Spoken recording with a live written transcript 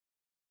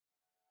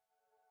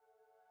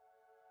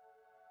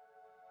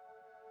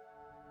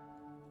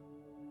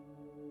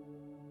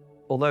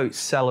Although it's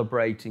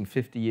celebrating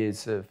 50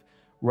 years of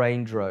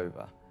Range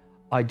Rover,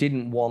 I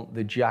didn't want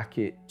the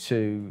jacket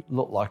to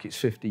look like it's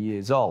 50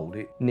 years old.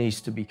 It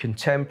needs to be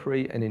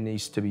contemporary and it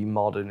needs to be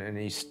modern and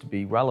it needs to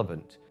be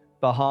relevant.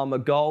 Bahama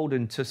Gold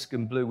and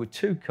Tuscan Blue were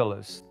two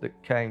colours that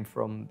came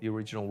from the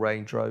original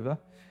Range Rover,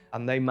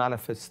 and they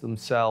manifest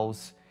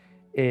themselves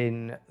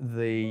in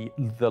the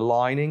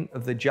lining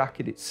of the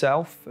jacket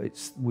itself.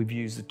 We've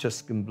used the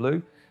Tuscan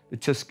Blue. The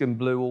Tuscan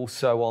Blue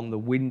also on the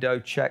window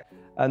check.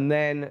 And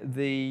then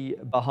the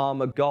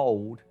Bahama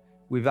Gold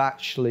we've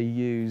actually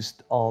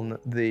used on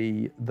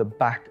the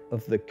back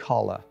of the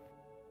collar.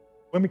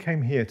 When we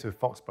came here to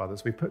Fox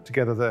Brothers, we put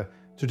together the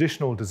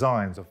traditional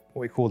designs of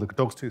what we call the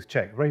dog's tooth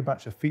check, very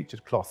much a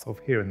featured cloth of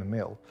here in the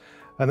mill.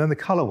 And then the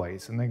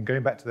colorways, and then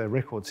going back to their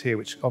records here,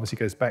 which obviously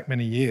goes back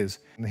many years.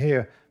 And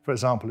here, for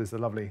example, is the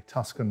lovely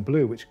Tuscan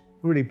Blue, which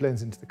really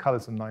blends into the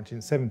colors of the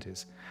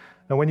 1970s.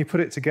 And when you put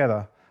it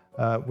together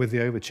with the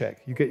overcheck,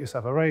 you get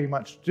yourself a very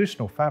much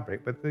traditional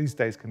fabric, but these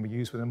days can be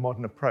used with a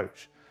modern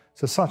approach.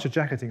 So such a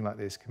jacketing like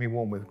this can be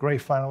worn with grey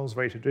flannels,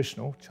 very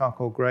traditional,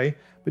 charcoal grey,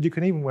 but you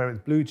can even wear it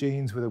with blue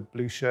jeans with a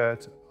blue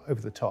shirt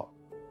over the top.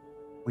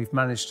 We've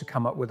managed to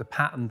come up with a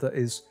pattern that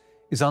is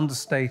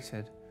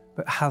understated,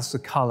 but has the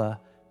colour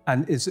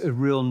and is a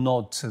real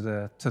nod to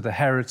the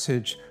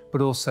heritage,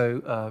 but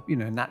also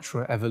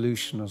natural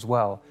evolution as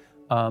well.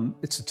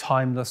 It's a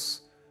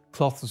timeless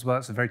cloth as well.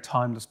 It's a very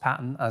timeless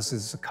pattern, as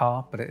is the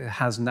car, but it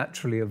has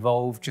naturally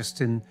evolved just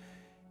in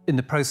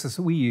the process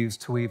that we use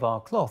to weave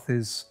our cloth.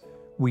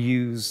 We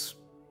use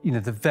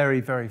the very,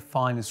 very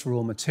finest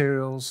raw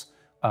materials.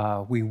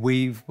 We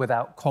weave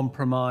without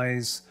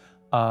compromise.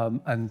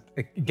 And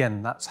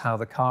again, that's how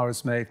the car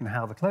is made and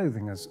how the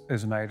clothing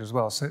is made as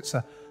well. So it's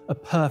a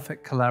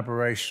perfect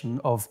collaboration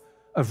of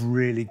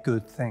really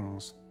good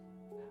things.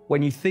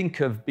 When you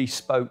think of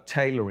bespoke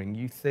tailoring,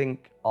 you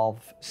think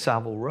of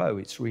Savile Row.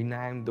 It's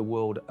renowned the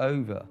world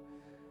over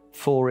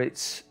for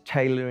its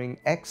tailoring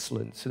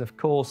excellence. And of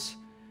course,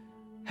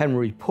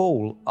 Henry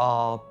Poole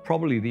are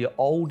probably the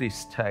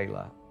oldest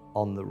tailor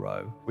on the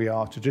row. We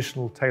are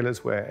traditional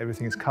tailors where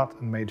everything is cut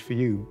and made for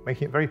you,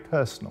 making it very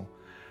personal.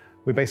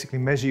 We basically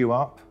measure you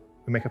up,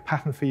 we make a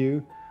pattern for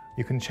you,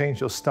 you can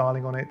change your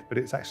styling on it, but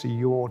it's actually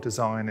your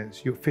design,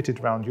 it's fitted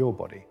around your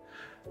body.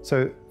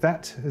 So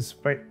that has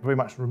very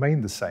much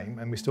remained the same,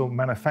 and we still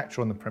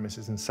manufacture on the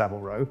premises in Savile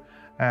Row,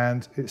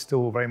 and it's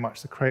still very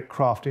much the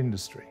craft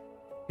industry.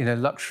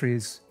 Luxury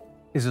is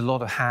a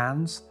lot of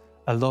hands,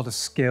 a lot of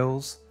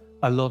skills,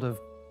 a lot of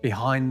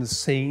behind the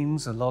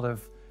scenes, a lot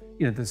of,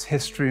 there's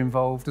history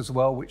involved as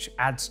well, which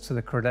adds to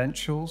the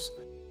credentials.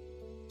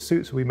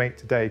 Suits we make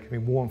today can be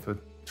worn for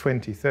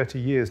 20, 30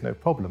 years, no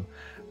problem.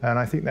 And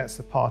I think that's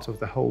the part of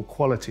the whole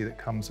quality that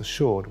comes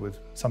assured with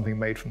something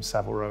made from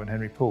Savile Row and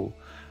Henry Poole.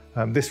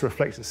 This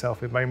reflects itself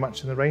very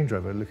much in the Range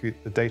Rover. Look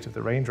at the date of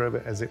the Range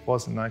Rover as it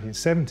was in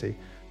 1970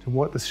 to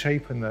what the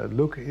shape and the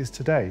look is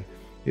today.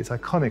 It's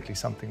iconically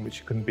something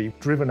which can be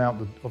driven out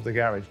of the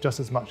garage just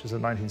as much as a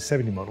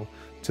 1970 model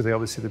to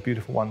obviously the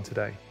beautiful one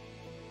today.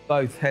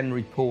 Both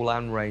Henry Poole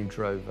and Range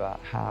Rover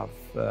have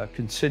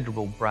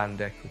considerable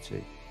brand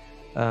equity.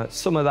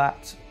 Some of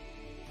that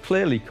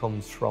clearly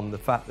comes from the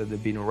fact that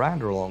they've been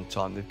around a long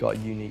time. They've got a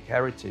unique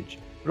heritage,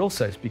 but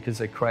also it's because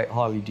they create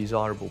highly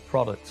desirable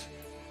products.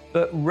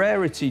 But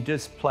rarity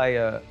does play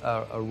a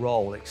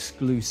role,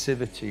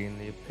 exclusivity in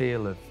the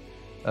appeal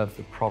of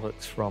the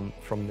products from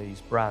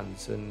these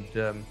brands.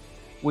 And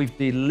we've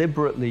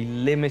deliberately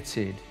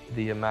limited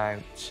the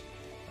amount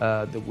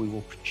that we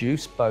will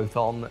produce, both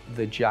on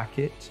the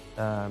jacket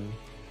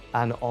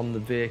and on the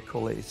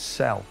vehicle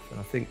itself. And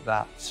I think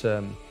that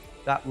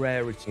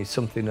rarity is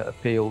something that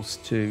appeals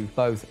to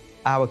both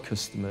our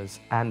customers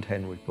and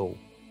Henry Poole.